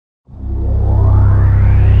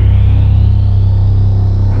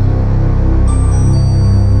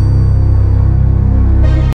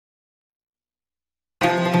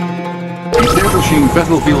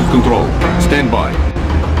Battlefield control. Stand by.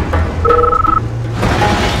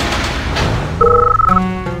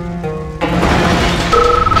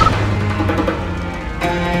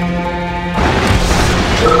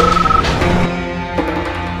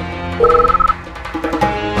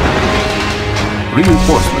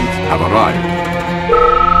 Reinforcements have arrived.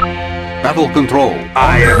 Battle control.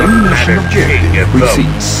 I am the Mission objective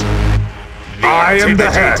receipts. I am the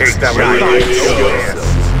head that will lead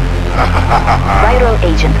you. Viral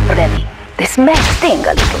agent ready. This may sting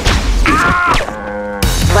a little.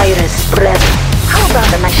 Virus ready. How about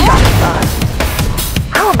a nice shot in the arm?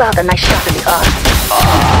 How about a nice shot in the arm?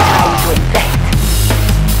 Time to infect.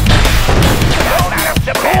 Down out of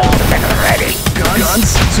the bell and ready.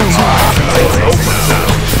 Guns?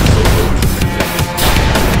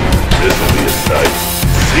 This'll be a sight.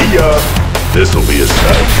 See ya! This'll be a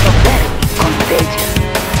sight. Very contagious.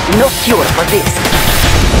 No cure for this.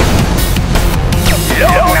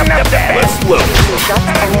 Let's look. Shots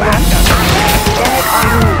on one. Dead on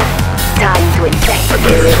you. Time to infect.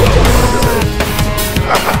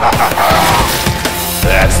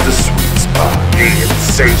 That's the sweet spot.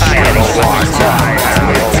 Insatiable one.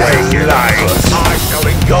 Awake lights. I shall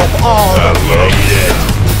engulf all I of you. love it.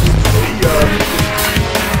 See ya.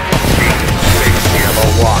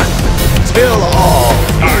 Insatiable one. Till all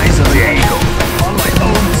is dead. On my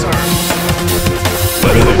own terms.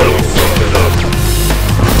 Let's blow something up.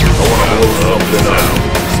 I wanna blow something up.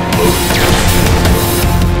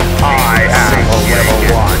 I have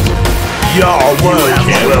awakened. Your world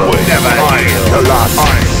will never heal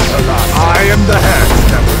Colossus. I am the head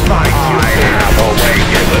that will fight you. I have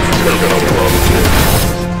awakened. Let's look at a love this.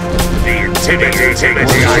 The intimidating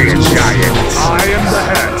Iron Giant. I am the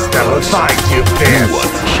head that will fight you fierce. What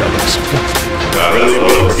shall explode? Really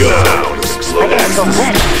love sound. I am so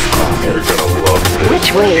ready. You're gonna love this. Which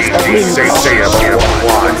way is the wind blowing? Insatiable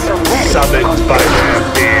one. So ready. Summoned by their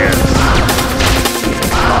fears.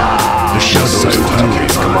 The shadows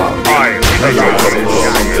always come up. I am the You're gonna Iron love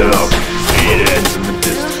Giant. something up. See it in the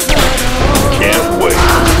distance. Can't wait.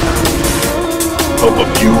 Up a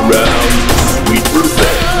few rounds. Sweet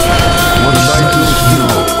revenge. What a sight of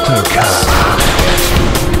snow.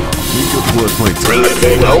 We could work my time. Really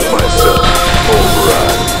can't help myself.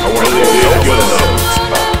 Override. I wanna really good enough.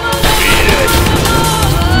 Beat it.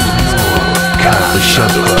 The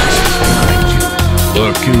shadows behind you,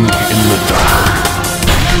 lurking in the dark.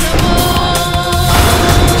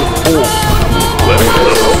 Let me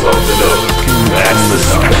blow something up. That's the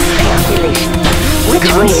start. Calculation. Which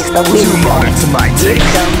way is the wind blowing? To my taste.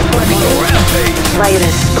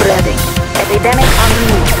 Virus spreading. Epidemic on the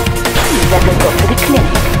move. Better go to the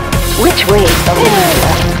clinic. Which way is the wind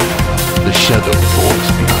blowing? The shadow falls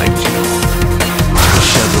behind you. The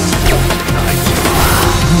shadow falls behind you.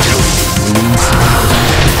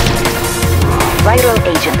 Viral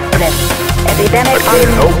agent ready. Epidemic on the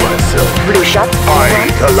Can't help move. myself. Blue shot I on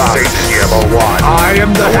Colossus. I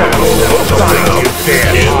am the head that will fight you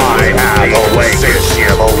fierce. I have awakened.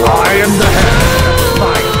 I am the head that will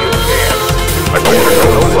fight you fierce. I wanna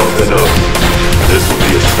blow something up. This'll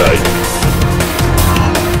be a sight.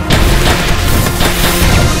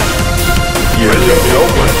 Really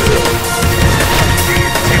help myself. The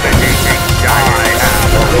intimidating giant. I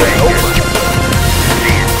have awakened.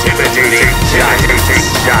 The intimidating giant.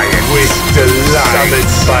 With delight.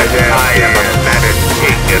 Summoned by their I am a maddened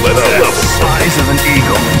king of Let's the level. Size of an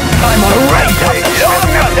eagle. I'm alright. Long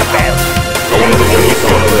up the bell. I wanna blow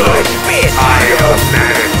something up. I am a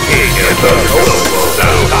maddened king of the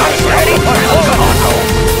Ready for alcohol.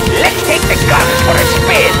 Let's take the guns for a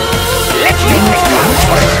spin. Let's take the guns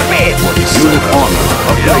for a spin. Unit honor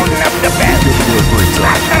Load upgraded. up the bell.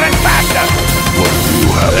 Faster and faster. What do you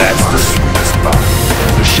have? That's the sweet spot.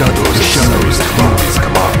 The shadows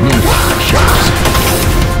come up. No one shadows.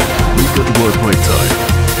 We could work my time.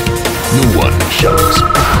 No one shadows.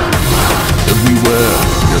 Everywhere.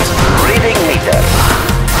 Reading meter.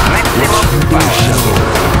 Maximum power. Shadow.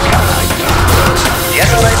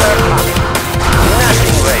 Generator hot.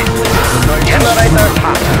 Nothing raised. Generator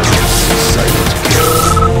hot. Silent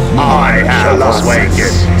kill. I have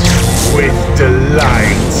awakened with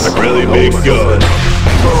delight. A really big gun.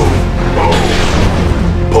 Boom, boom.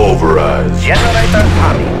 Pulverize. Generator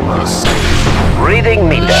hot. Reading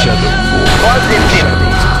meter. Shadow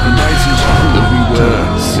Positivity. The night is everywhere.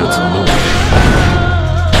 Sit alone.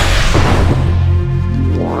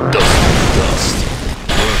 Dust.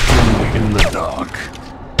 Lurking in the dark.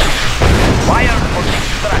 Fire for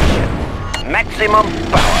destruction. Maximum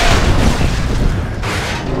power.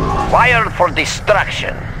 Fire for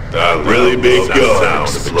destruction. A really big gun.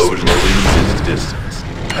 Explosion releases distance.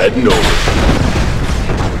 Heading over.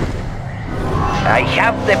 I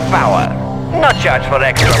have the power. No charge for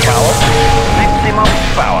extra power. Maximum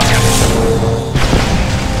power.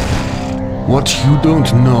 What you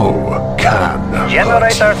don't know can hurt.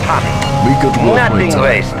 Generators humming. We could work my Nothing time.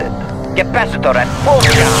 wasted. Capacitor at full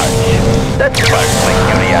charge. That sparks my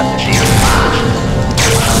curiosity.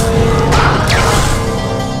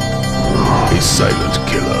 A silent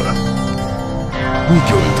killer. We're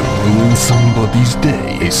going to ruin somebody's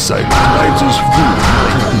day. A silent writer's ruin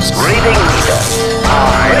this. Reading meter.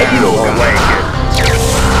 I awaken.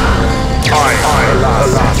 I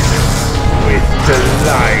love with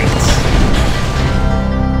delight.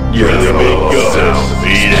 You're the big gun.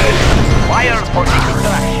 Beat it. Fire for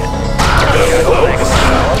extraction.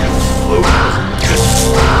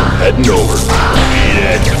 Heading over. Beat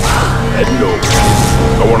it. Heading over.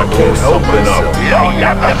 I want to blow something up. Load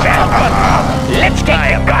up the bell. Let's take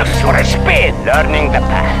the guns for a spin. Learning the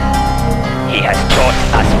path. He has taught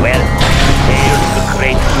us well. Here's the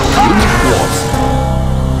great What?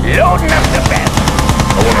 loading up the bell.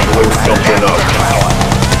 I want to blow something up.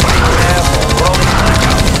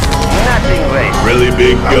 Nothing wasted. Really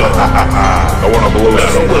big gun. I want to blow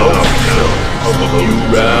something up. A few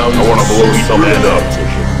rounds. I want to blow something up.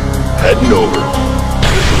 Heading over.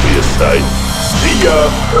 This will be a sight. See ya.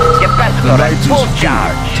 Capacitor at full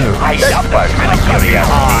charge. I suffer from curiosity.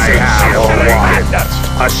 I have awakened.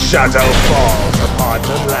 A shadow falls upon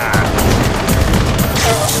the land.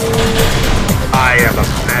 I am a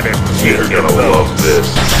planet You're king of gonna love those this.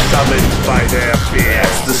 summoned by their fear.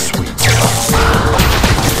 That's the sweet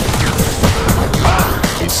spot.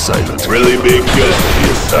 A silent Really big gun will be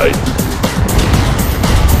a sight.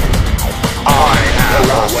 I have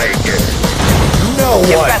awakened. No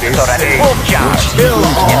one is Capacitor at safe. full charge. Kill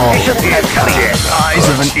all Efficient and clean. eyes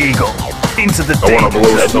of an eagle. Into the I want to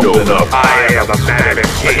blow something up. I am a planet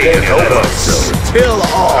king of those. Till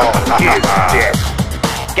all is dead.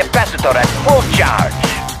 Capacitor at full charge.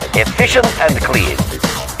 Efficient and clean.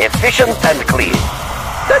 Efficient and clean.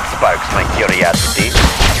 That sparks my curiosity.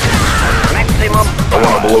 Maximum I want to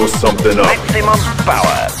power. blow something up. Maximum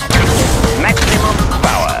power. Maximum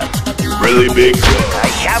power. Really big gun. I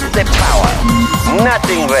have the power.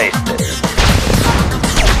 Nothing wasted.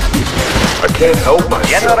 I can't help myself.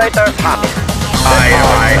 Generators humming.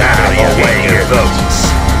 I have awakened those.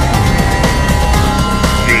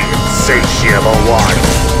 The insatiable one.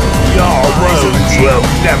 Your wounds will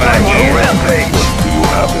never heal. What do you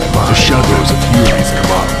have in mind? The shadows of Yuri's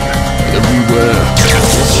command. Everywhere.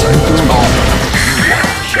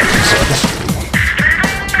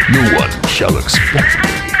 No one shall expect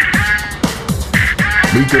me.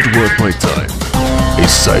 Make it worth my time. A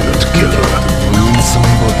silent killer ruin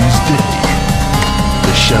somebody's day.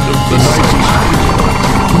 The shadow of the night is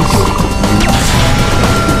real.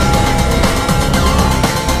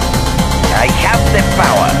 I have the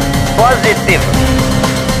power. Positive.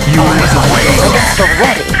 I've been so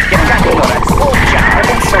ready. Capacitor at full charge. I've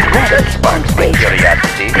been so ready. That sparks my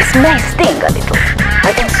curiosity. This may sting a little.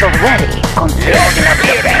 I've been so ready. Loading up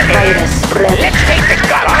the bell. Virus ready. Let's take the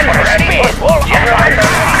gun for a spin.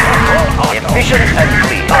 Efficient and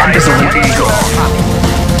clean. Eyes of an eagle.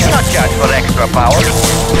 Not charge for extra power.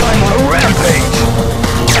 I'm on a rampage.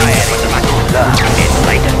 I am much love.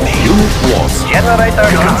 Enlighten me. Unit lost. Generator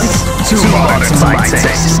Too modern for my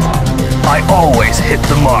taste. I always hit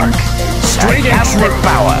the mark. I have the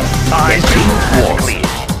power. Efficient and lost. clean.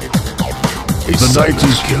 The night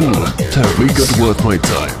is full. Make it worth my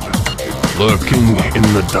time. Lurking in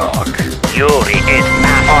the dark. Yuri is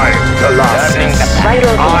master. I am the Learning the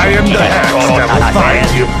Viral I am the hand that will find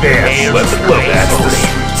you best. Let's go. That's the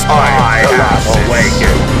sweet spot. I have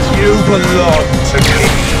awakened. You belong to me.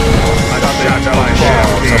 A shadow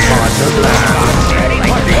falls upon the land.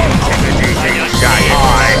 Like the intimidating giant.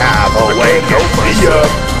 I have awakened. See ya.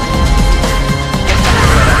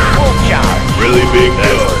 Full charge. Really big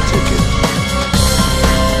gun.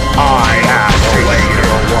 I have awakened.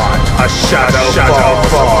 A shadow falls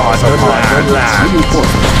upon the land.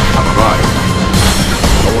 Have arrived.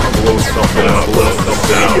 I want to blow something up. Blow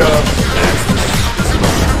something up.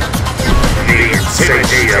 The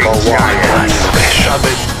insatiable one.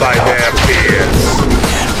 Summoned by their fears.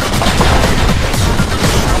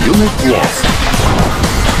 Unit lost.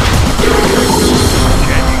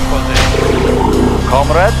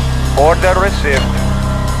 Comrade, order received.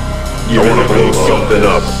 I want to blow something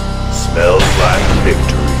up. Smells like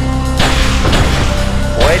victory.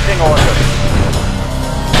 Waiting order.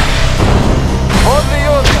 For the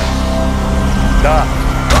user. Done.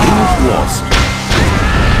 Unit lost.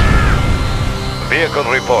 Vehicle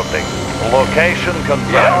reporting. Location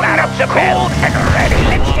confirmed. Out of the cool and ready.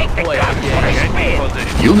 Let's take the gun for a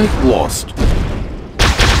spin. Unit lost.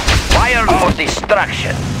 Wired for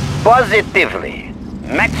destruction. Positively.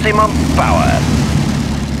 Maximum power.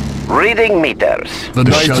 Reading meters.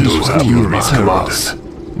 The shadows have Yuri's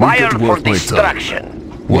command. Wired for destruction.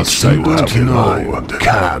 What you have to know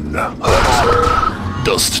can hurt.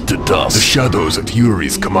 Dust to dust. The shadows at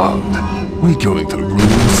Yuri's command. We're going to ruin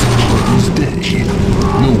someone's day.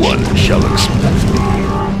 No one shall expect me.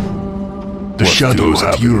 The shadows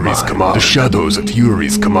at Yuri's command. The shadows at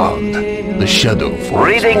Yuri's command. The shadow force.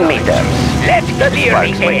 Reading meters. Let's clear the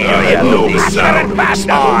area.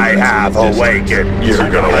 I have awakened. You're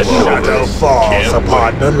gonna A love shadow this. falls Can't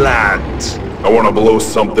upon the land. I want to blow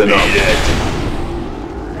something up.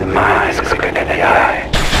 The mind is quicker than the eye.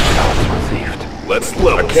 Let's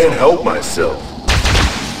level. I can't help myself.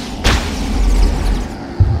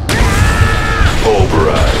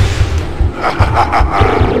 Pulverize.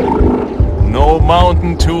 No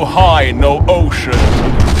mountain too high, no ocean too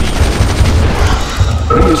deep.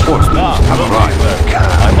 Reinforcements have arrived.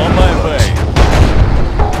 I'm on my way.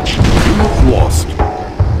 Unit lost.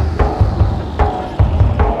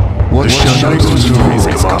 What shadows at Yuri's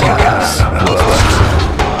command?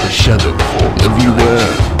 The shadow force everywhere,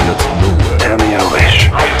 yet nowhere. Tell me your wish.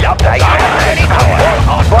 I love that. Power.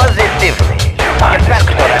 Positively. Get back to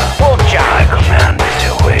that full charge. My command is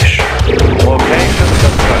your wish. Location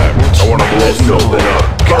confirmed. I want to blow something up.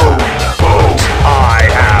 Boom, boom. I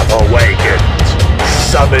have awakened.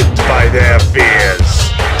 Summoned by their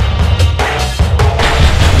fears.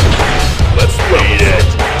 Let's read it.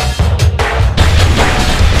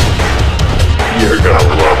 You're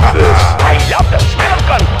gonna love this. I love the smell of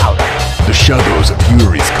gunpowder. The shadows at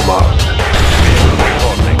Yuri's command.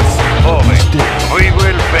 We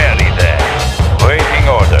will bury them. Waiting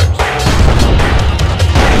orders.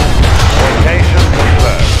 Location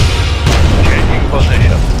confirmed. Changing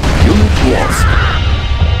position. Unit lost.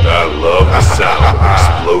 I love the sound of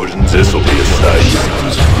explosions. This'll be a sight.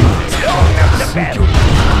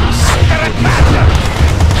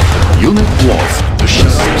 Unit lost. The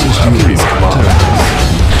shadows at Yuri's command.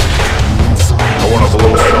 I want to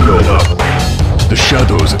blow something up. The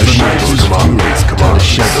shadows at Yuri's command. The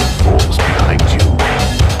shadow falls behind you.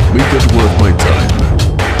 Make it worth my time.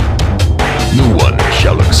 No one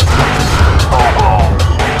shall expect me.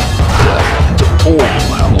 Death to all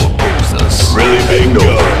who oppose us. Really big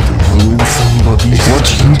gun. Ruin somebody. What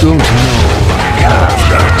you don't know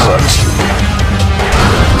can hurt you.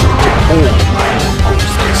 To all who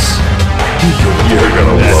oppose us. You're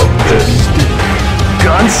gonna love this.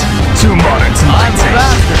 Guns? Too modern to my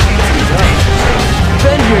taste.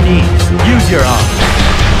 Bend your knees. Use your arms.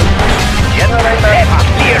 Generator,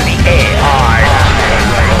 clear the air. I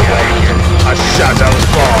have awakened. A shadow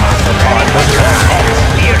falls upon the land.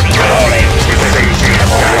 Clear the air.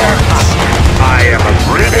 I am a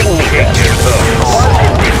Reading meters.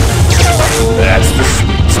 That's the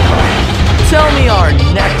sweet spot. Tell me our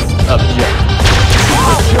next objective.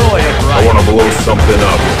 The joy of I writing. want to blow something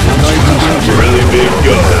up. Really big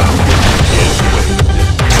gun.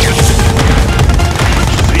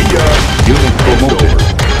 See ya. Unit promoted.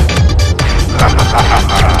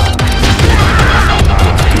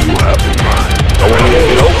 What do you have in mind? I want to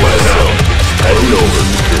help myself. Heading over.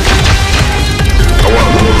 I want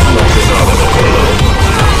to blow something up.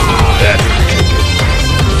 That's the ticket.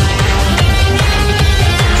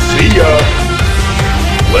 See ya.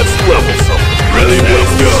 Let's level something. Really big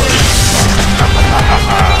gun.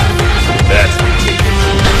 That's the ticket.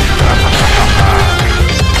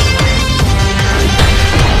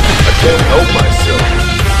 I can't help myself.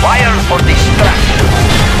 Fire for destruction.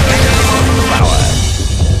 Power.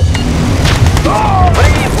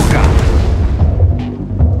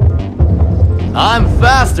 I'm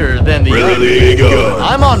faster than the Really others. big gun.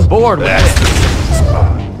 I'm on board with That's this. the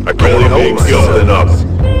spot. I really big something up.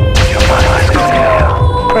 Your mind is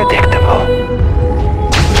predictable.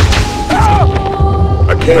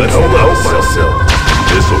 I can't help myself.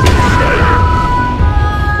 This'll be a sight.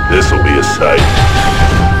 This'll be a sight.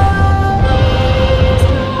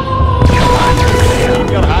 Keep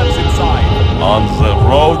your hands inside. On the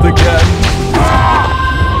road again.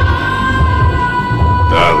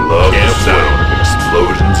 I love the sound of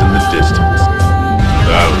explosions in the distance.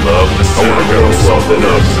 I love the sound of something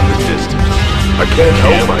else in the distance. I can't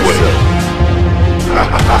help myself. Ha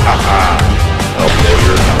ha ha ha ha. I'll blow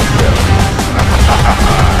your house down. Ha ha ha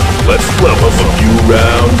ha. Let's level a few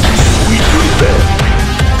rounds and sweet revenge.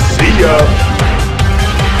 See ya.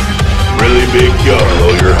 Really big gun,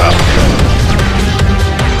 blow your house down.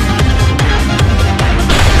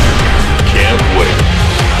 Can't wait.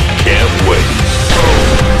 Can't wait.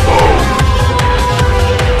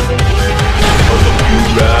 A few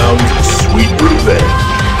rounds of sweet revenge.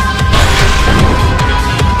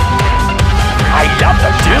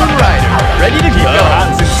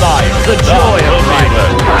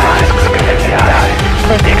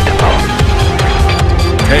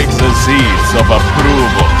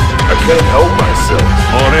 can't help myself.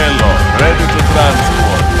 Morello, ready to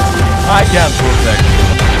transport. I can protect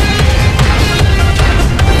you.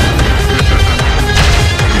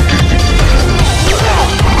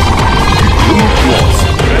 Unit lost.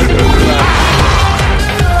 Ready to transport.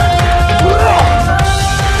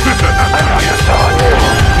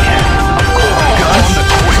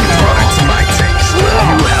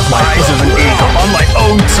 My eyes of an eagle on my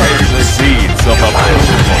own turf. The seeds of a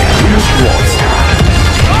Unit lost.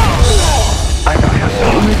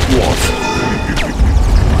 Unit lost.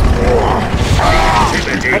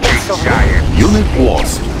 Unit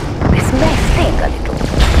lost. This may sting a little.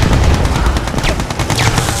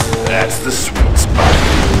 That's the sweet spot.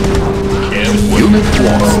 Can't wait. Unit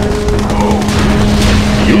lost.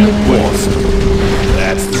 Unit lost.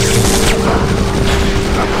 That's the sweet spot.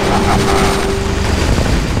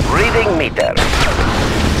 Reading meter.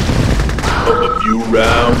 A few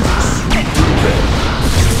rounds of sweet revenge.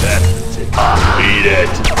 That's the ticket. Beat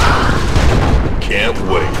it. Can't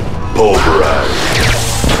wait. Pulverize.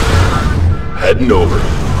 Heading over.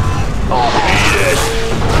 Beat it.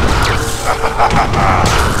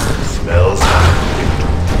 Smells like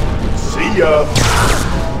victory. See ya.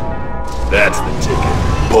 That's the ticket.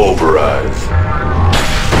 Pulverize.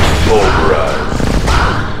 Pulverize.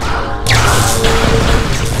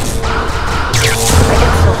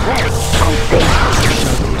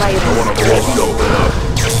 I wanna blow it open up.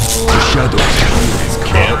 The shadows.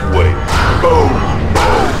 Can't wait. Boom!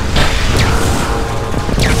 Boom!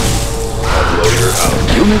 I'll blow your house.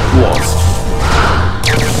 Unit lost.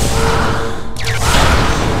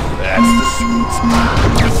 That's the sweet spot.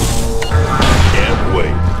 Can't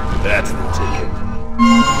wait. That's the ticket.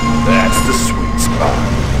 That's the sweet spot.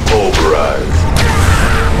 Pulverize.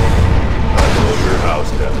 I'll blow your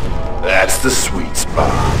house down. That's the sweet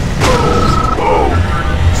spot. Boom! Boom!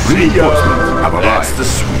 See ya! That's the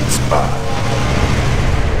sweet spot.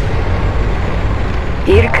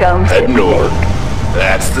 Here comes the Heading over.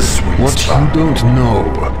 That's the sweet What spot. you don't know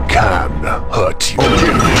can hurt you.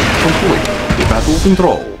 Objective complete. Battle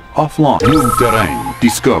control offline. New terrain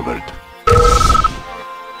discovered.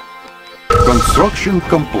 Construction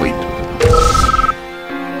complete.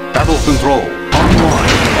 Battle control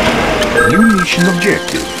online. New mission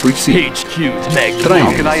objective received. HQ's Meg.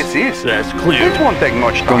 Training. Can I assist? That's clear. It won't take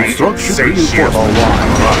much time. Construction Satiable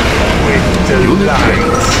reinforcement. with Unit ready.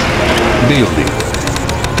 delight. Building.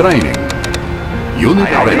 Training. Unit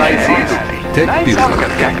How can I ready. assist? Tech Nice building.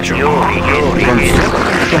 target capture. Yuri.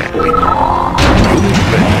 Construction complete. Unit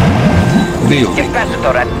ready. Building.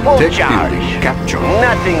 Capacitor at full Tech charge. building captured.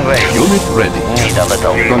 Nothing ready. Unit ready. Need a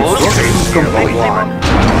little Construction complete.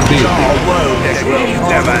 Building.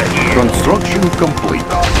 Never hear. Construction complete.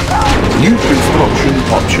 New construction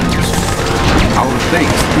options. Our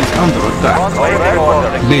base is under attack.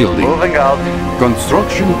 Building. Moving out.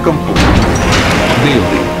 Construction complete.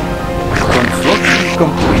 Building. Construction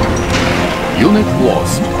complete. Unit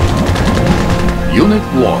lost. Unit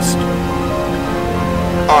lost.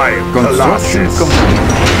 I am Construction Colossus. complete.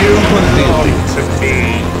 You belong Building. to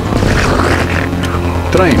me.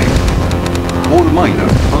 Training. All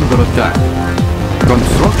miners under attack.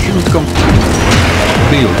 Construction complete.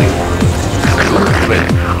 Building. Unit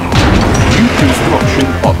ready. New construction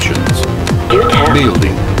options.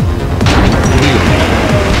 Building. Building.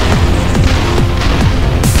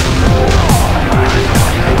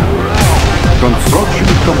 Construction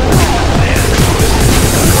complete.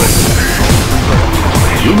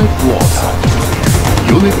 Unit lost.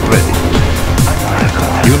 Unit ready.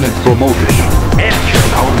 Unit promoted.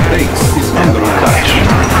 Our base is under attack.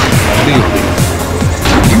 Building.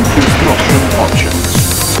 New construction options.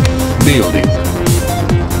 Building.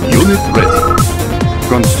 Unit ready.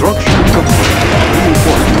 Construction complete.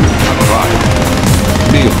 Reinforcements have arrived.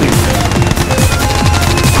 Building.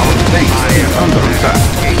 Our base is under attack.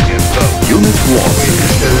 Unit lost.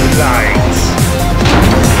 Delight.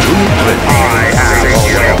 Unit ready. I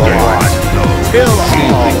have a one. Till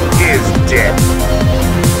all is dead.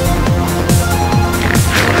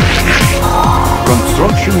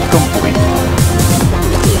 Construction complete.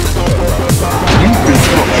 New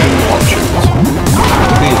construction options.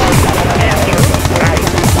 Building.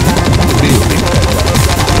 Building.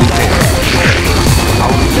 Repair.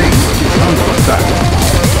 Our base is under attack.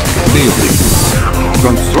 Building.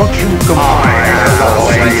 Construction complete.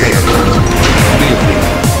 Repair. Building.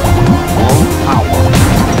 All power.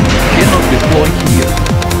 Cannot deploy here.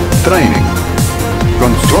 Training.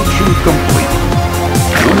 Construction complete.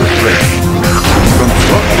 Unit ready.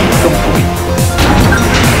 Construction complete.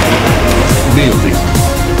 Building.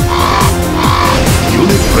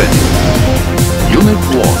 Unit ready. Unit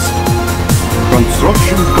lost.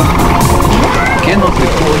 Construction complete. Cannot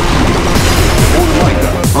deploy. All miner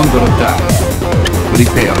under attack.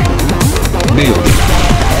 Repairing. Building.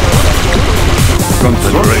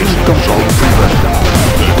 Construction complete.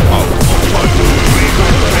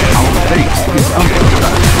 Our base is under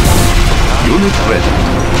attack. Unit ready.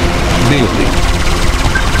 Building.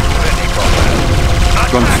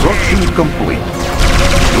 Construction complete.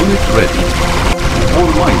 Unit ready. All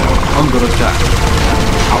miner under attack.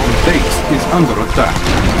 Our base is under attack.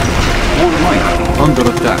 All miner under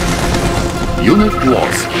attack. Unit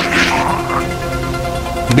lost.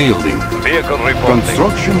 Building. Vehicle reporting.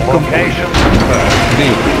 Construction complete. Location confirmed.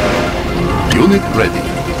 Building. Unit ready.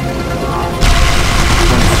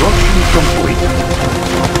 Construction complete.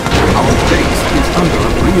 Our base is under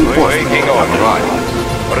reinforcement. Waiting order. Arrived.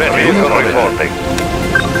 Vehicle reporting.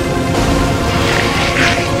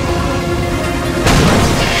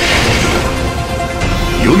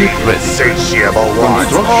 Unit ready. Insatiable want.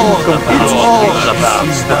 Construction complete. It's all about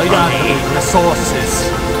studying resources.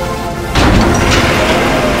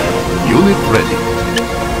 Unit ready.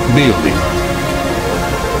 Building.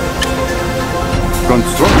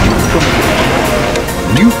 Construction complete.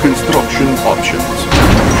 New construction options.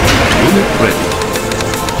 Unit ready.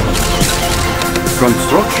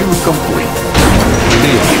 Construction complete.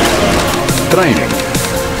 Building. Training.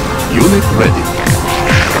 Unit ready.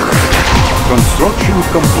 Construction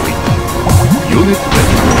complete. Unit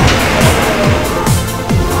ready.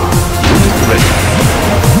 Unit ready.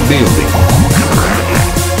 Building.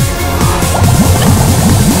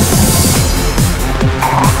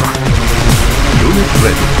 Unit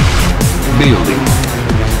ready. Building.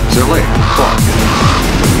 Select target.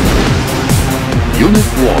 Unit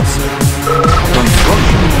lost.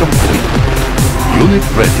 Construction complete. Unit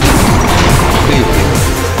ready. Building.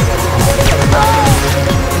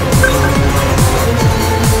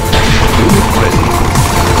 Unit ready.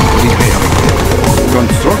 Repairing.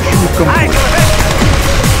 Construction complete.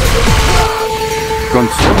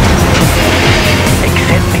 Construction complete.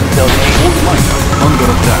 Accepting those All miner under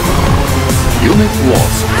attack. Unit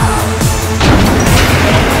lost.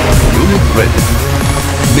 Unit ready.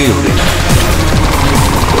 Building.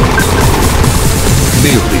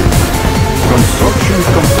 Building. Construction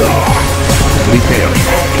complete. Repairing.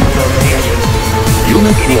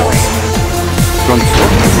 Unit lost.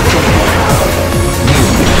 Construction complete.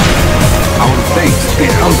 Building. Our base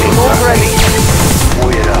is under attack.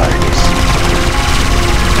 Where are these?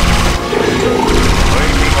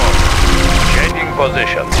 Waiting order. Changing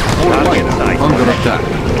position. All Target miner sight. under attack.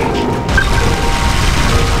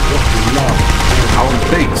 Our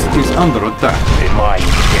base is under attack.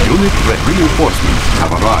 Unit reinforcements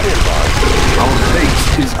have arrived. Our base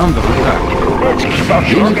is under attack.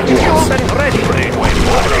 Unit lost.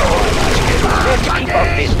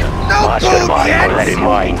 Mastermind, let it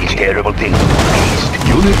mind these terrible things.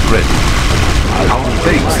 Unit ready. Our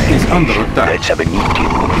base is under attack. Let's have a meeting.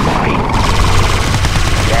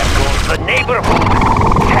 There goes the neighborhood.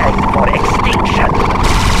 Time for extinction.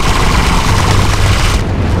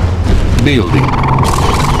 Building.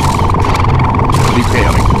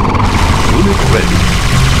 Repairing. Unit ready.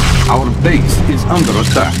 Our base is under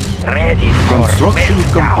attack. Ready for Construction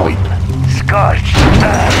meltdown. complete. Scorched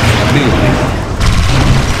earth. Building.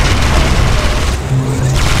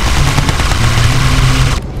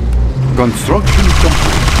 Construction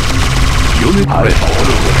complete. Unit ready.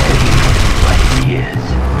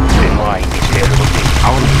 Remind me terrible things.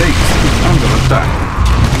 Our base is under attack.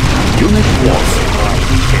 Unit lost.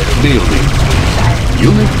 Building.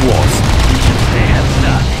 Unit lost.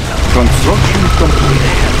 Construction complete.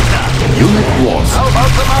 Unit lost. How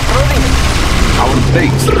about them off-roading? Our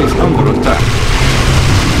base is under attack.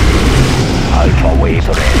 Alpha wave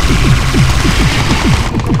ready.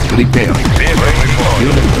 Repairing. Vehicle report.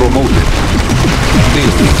 Unit promoted.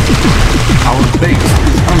 Building. Our base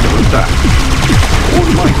is under attack. All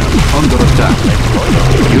miner under attack.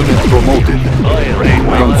 Unit promoted.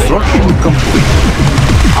 Construction complete.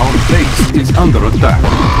 Our base is under attack.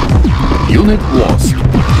 Unit lost.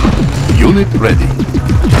 Unit ready.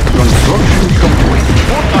 Construction complete.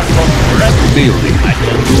 Building.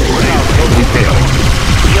 Repairing.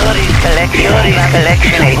 Yuri's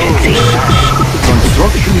collection agency.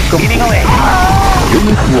 Construction complete.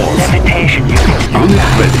 Unit lost. Levitation unit. Unit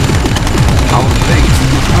ready. Our base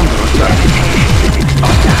is under attack.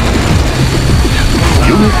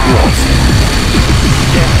 Unit lost.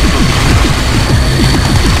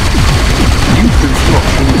 New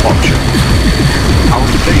construction options. Our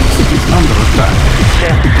base is under attack.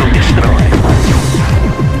 Set to destroy.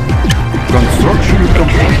 Construction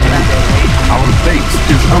complete. Our base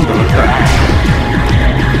is under attack.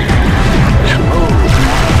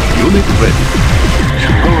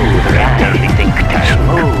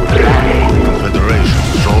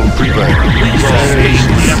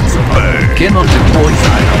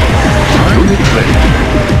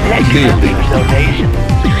 Building.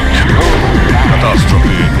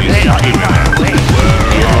 Catastrophe is imminent.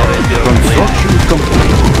 Construction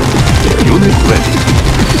complete. Unit ready.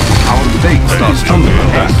 Our base is under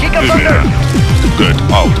attack. Imminent. Get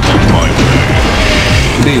out of my way.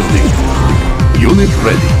 Building. Unit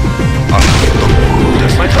ready.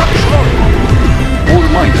 All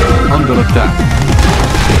miners under attack.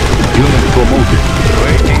 Unit promoted.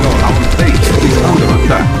 Our base is under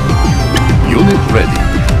attack. Unit ready.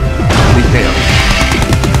 Repair.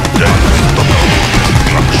 Destruction.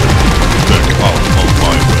 Get out of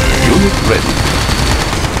my way. Unit ready.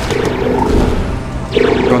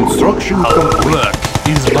 Construction complete. Work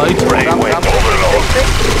is my trade.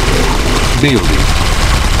 Building.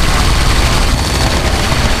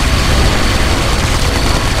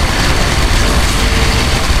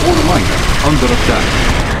 All miners under attack.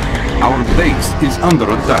 Our base is under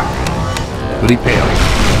attack. Repair.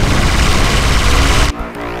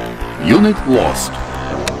 Unit lost.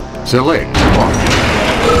 Select target.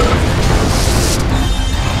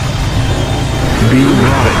 Be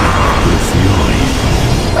ready with Yuri.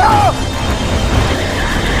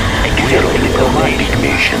 Diplomatic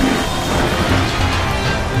mission.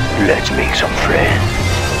 Let's make some friends.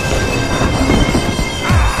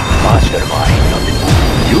 Mastermind on the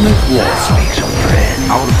move. Unit lost. Make some friends.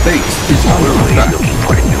 Our base is under attack. Looking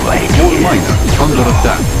for a new All idea. miners under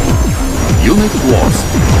attack. Unit lost.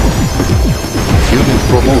 Unit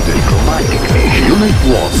promoted. Diplomatic mission. Unit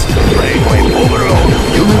lost. Brainwave overload.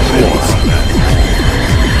 Unit lost.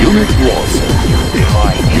 Unit lost.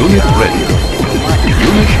 Unit ready.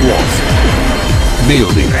 Unit lost.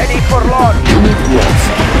 Building. Ready for launch. Unit lost.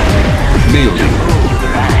 Building.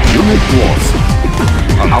 Unit lost.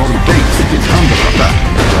 Our base is under attack.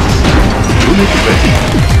 Unit ready.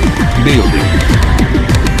 Building.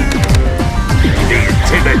 The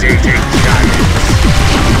intimidating giants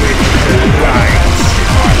with the lights.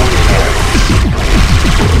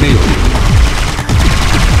 Building.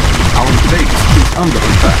 Our base is under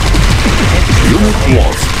attack. Unit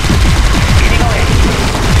lost.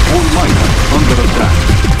 All miners under attack.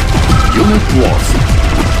 Unit lost.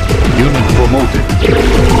 Unit promoted.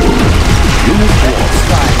 Unit lost.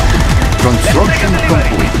 Construction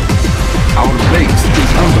complete. Our base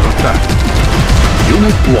is under attack.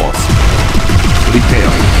 Unit lost. Repair.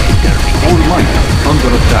 All miners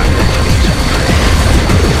under attack.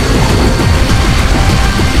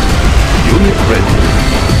 Unit ready.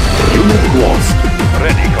 Unit lost.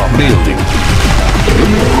 Ready, comrade. Building.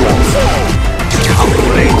 Unit lost. Our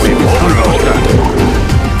base is under attack.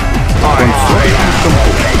 Construction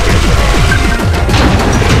complete.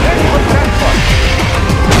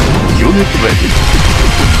 Unit ready.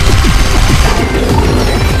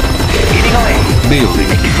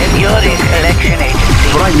 Building. Yuri collection agency.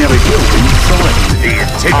 Primary building selected. The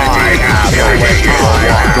intimidating giants.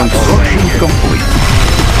 Construction complete.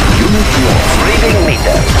 Unit lost. Reading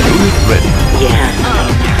meter. Unit ready. Yes.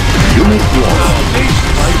 Unit lost.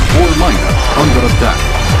 All miners under attack.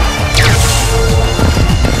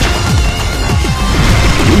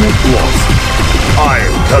 Unit lost.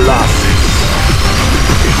 I'm Colossus.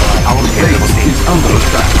 Our base is under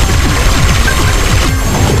attack.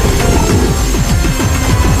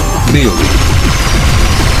 Building.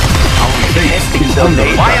 Our base is under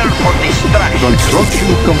Fire attack. for destruction. Construction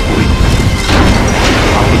complete.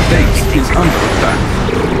 Our base is under attack.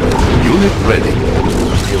 Unit ready.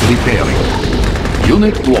 Repairing.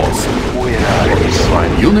 Unit lost.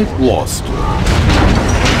 Unit lost.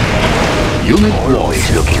 Unit Always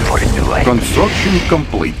lost. looking for a new idea. Construction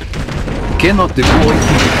complete. Cannot deploy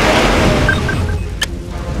here.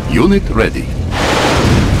 Unit ready.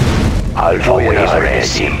 Alpha wave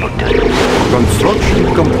received.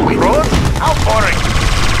 Construction complete. Out for it.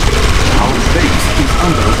 Our base is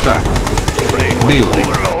under attack. Building.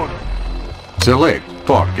 Select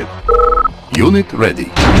target. Unit ready.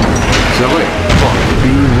 Select target.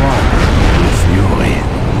 Be one with Yuri.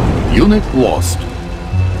 Unit lost.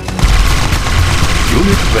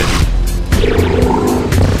 Unit ready.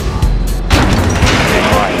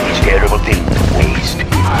 It's a terrible thing to waste.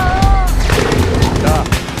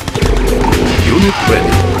 Unit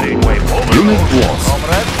ready. Unit lost.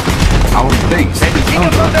 Our base is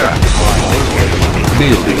under attack.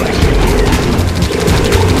 Building.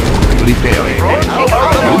 Repairing.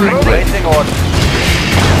 Unit ready.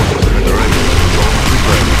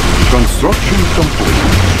 Construction complete.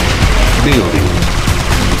 Building.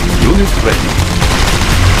 Unit ready.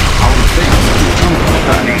 Our base is under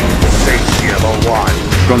attack. Insatiable one.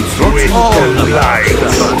 Construction With the complete.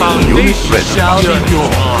 lights. Unit ready. Shall be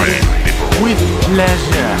yours. With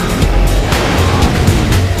pleasure.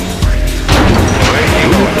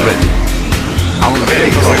 Unit ready. Our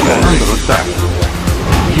base is under attack.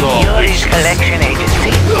 Yuri's collection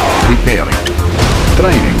agency. Repairing.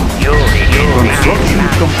 Training. Yuri, Construction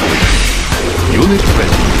complete. Unit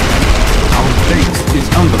ready. Our base is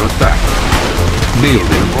under attack.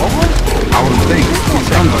 Building. Our base is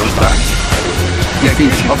under attack.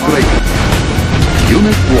 Defense upgraded.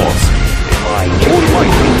 Unit lost.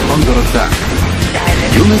 Moonlight under attack.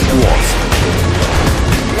 Unit lost.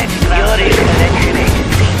 Yuri's collection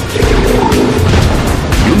agency.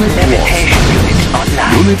 Unit lost. Levitation unit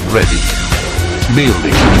online. Unit ready.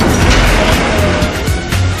 Building.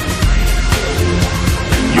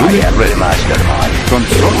 Unit ready. Mastermind.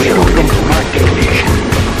 Construction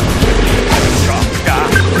complete.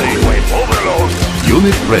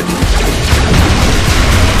 Unit ready.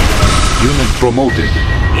 Unit promoted.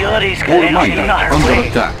 Yuri's All collection miner on our under way.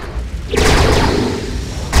 attack.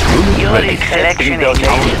 Unit ready. Yuri's collection Our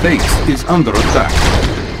agency. base is under attack.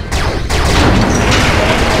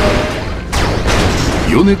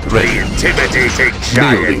 Unit ready. Intimidating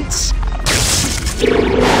giants.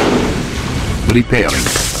 Repairing.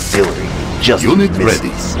 Building. Just Unit missed.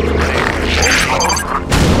 ready.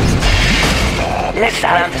 Let's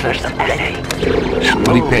transfer some energy.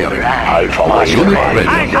 Repairing. Alpha Unit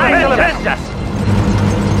ready.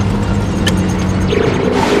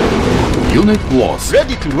 Unit lost.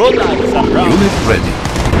 Ready to roll out some rounds. Unit ready.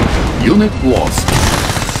 Unit lost.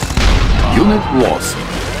 Unit lost.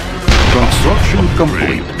 Construction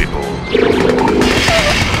complete.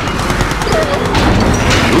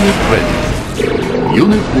 Unit ready.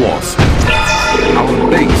 Unit lost. Our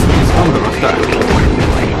base is under attack.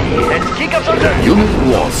 Let's kick up some dirt. Unit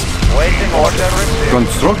lost. Waiting order received.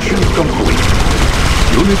 Construction complete.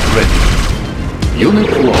 Unit ready. Unit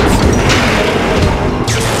lost.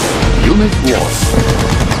 Unit lost.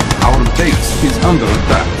 Our base is under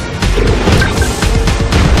attack.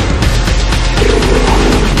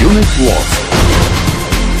 Unit lost.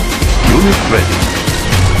 Unit ready.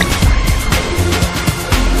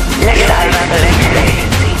 Let's dive on the collection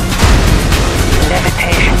agency.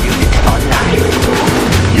 Levitation unit online.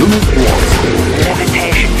 Unit lost.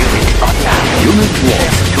 Levitation unit online. Unit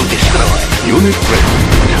lost. To destroy. Unit ready.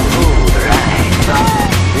 Smooth ride.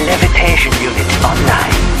 Levitation unit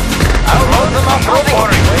online. I'll load them up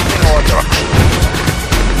reporting. Waiting order.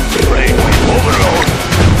 Brainwave overload.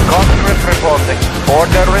 Conscript reporting.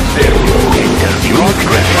 Order received. Unit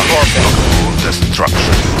ready. Reporting.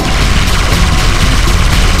 Destruction.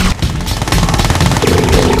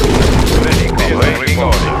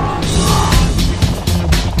 Reporting.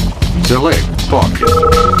 Select target.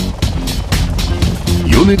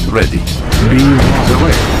 Unit ready.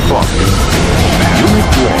 Select target. Unit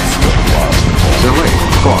lost. Select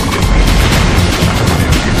target.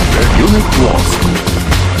 Unit lost.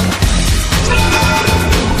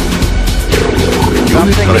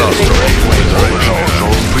 Unit ready.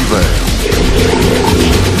 Prevail.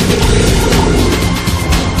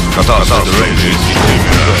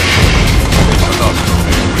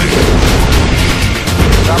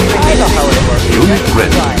 Unit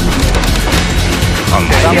ready.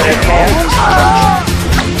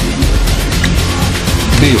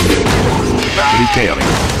 Building.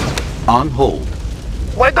 Repairing. On hold.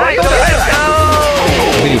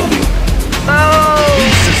 Building.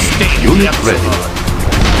 Unit ready.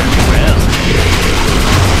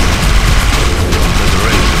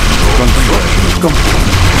 Construction complete.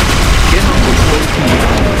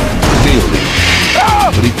 Building.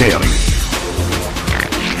 Repairing.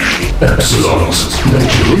 Epsilon.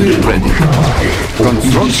 Unit ready.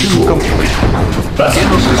 Construction complete.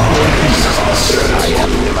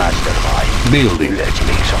 Building.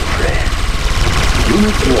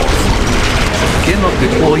 Unit lost. Cannot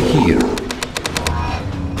deploy here.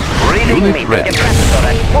 Unit ready.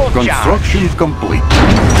 Construction complete.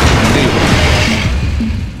 Building.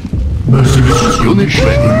 Unit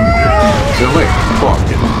ready. Select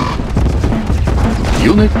target.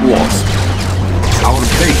 Unit lost. Our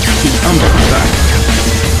base is under attack.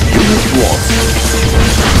 Unit lost.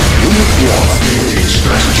 Unit lost.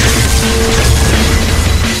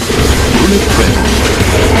 Unit ready.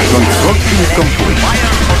 Construction complete.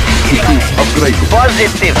 It is upgraded.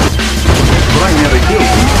 Positive. Primary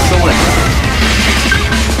building selected.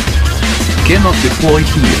 Cannot deploy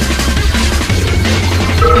here.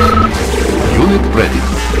 Unit ready.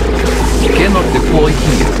 Cannot deploy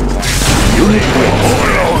here. Unit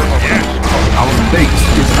lost. Our base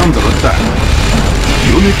is under attack.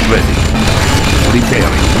 Unit ready.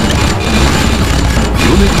 Repairing.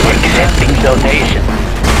 Unit ready. Accepting donation.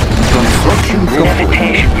 Construction complete.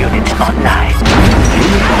 Levitation units online.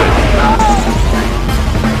 Unit ready.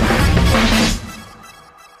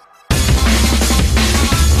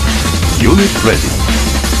 Unit ready.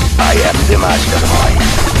 I am the mastermind.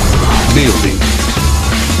 Building.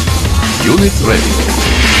 Unit ready.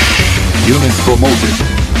 Unit promoted.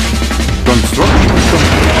 Construction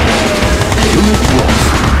complete. Unit lost.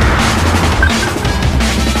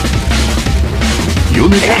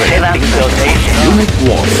 Unit ready. Unit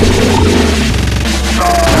lost.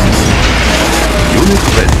 Unit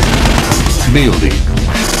ready. Building.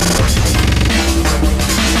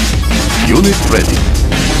 Unit ready.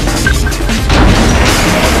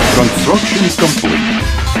 Construction complete.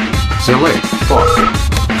 Select part.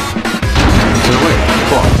 Select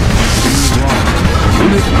part.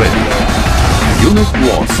 Unit ready. Unit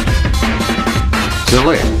lost.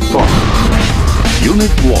 Select part.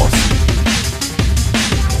 Unit lost.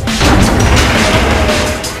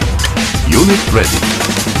 Unit ready.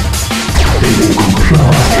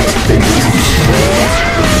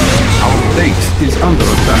 Our base is under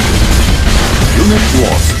attack. Unit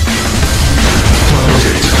lost.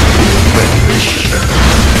 Target ready.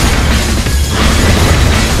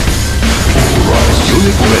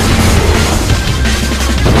 Unit ready.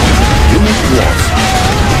 Unit lost.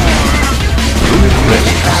 Unit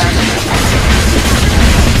ready.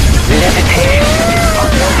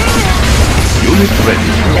 Unit ready.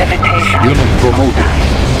 Unit promoted.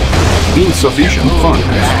 Insufficient funds.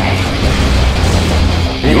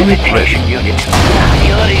 Unit ready.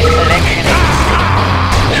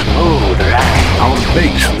 Smooth ride. Our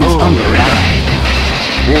base is under attack.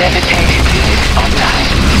 Levitation units online.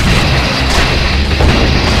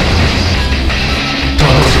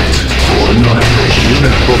 Target for annihilation.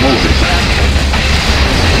 Unit promoted.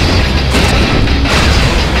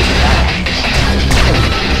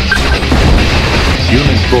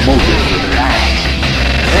 Unit promoted.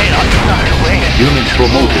 Unit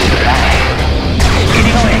promoted.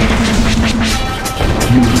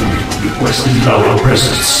 Yuri requesting our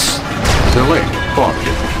presence. Select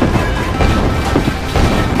target.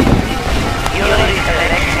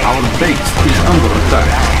 Our base is under attack.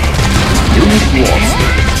 Unit lost.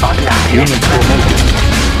 Unit promoted.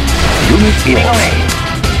 Unit lost.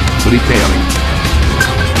 Repairing.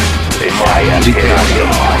 If I am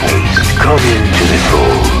come into the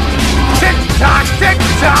fold. Tick-tock,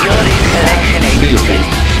 tick-tock! Building.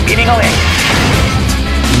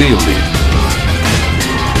 Building.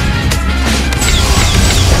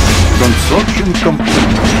 Construction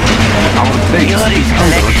complete. Our base is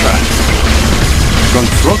under attack.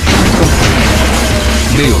 Construction complete.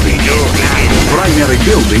 Building. Primary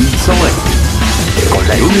building selected.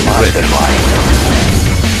 Unit ready.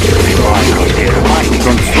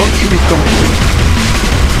 Construction complete.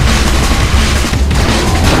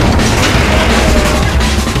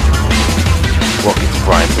 Rocket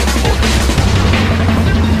prime reported.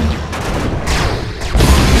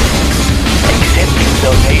 Accepting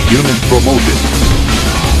donation. Unit promoted.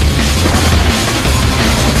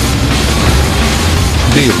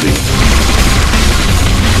 Building.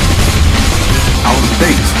 Our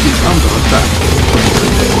base is under attack.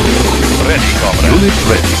 Ready, comrade. Unit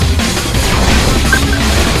ready.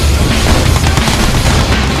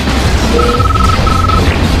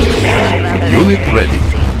 Unit ready.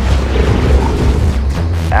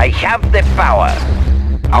 I have the power.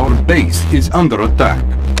 Our base is under attack.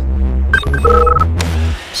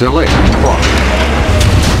 Select part.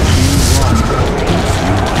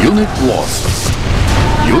 Unit lost.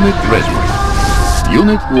 Unit ready.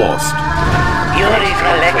 Unit lost. Yuri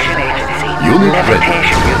collection agency. Unit ready.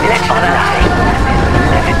 Levitation units online.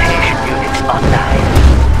 Levitation units online.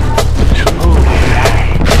 Smooth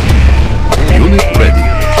ride. Unit ready.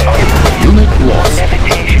 Unit lost.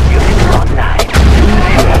 Levitation units online. Unit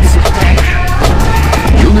lost.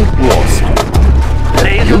 Unit lost.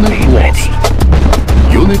 Unit lost.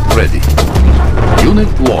 Unit ready.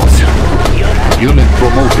 Unit lost. Unit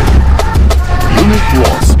promoted. Unit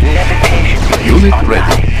lost. Unit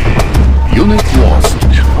ready. Unit lost.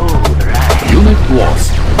 Unit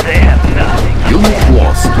lost. Unit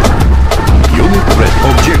lost. Unit ready.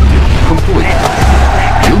 Objective complete.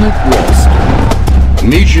 Unit lost.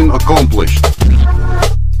 Mission accomplished.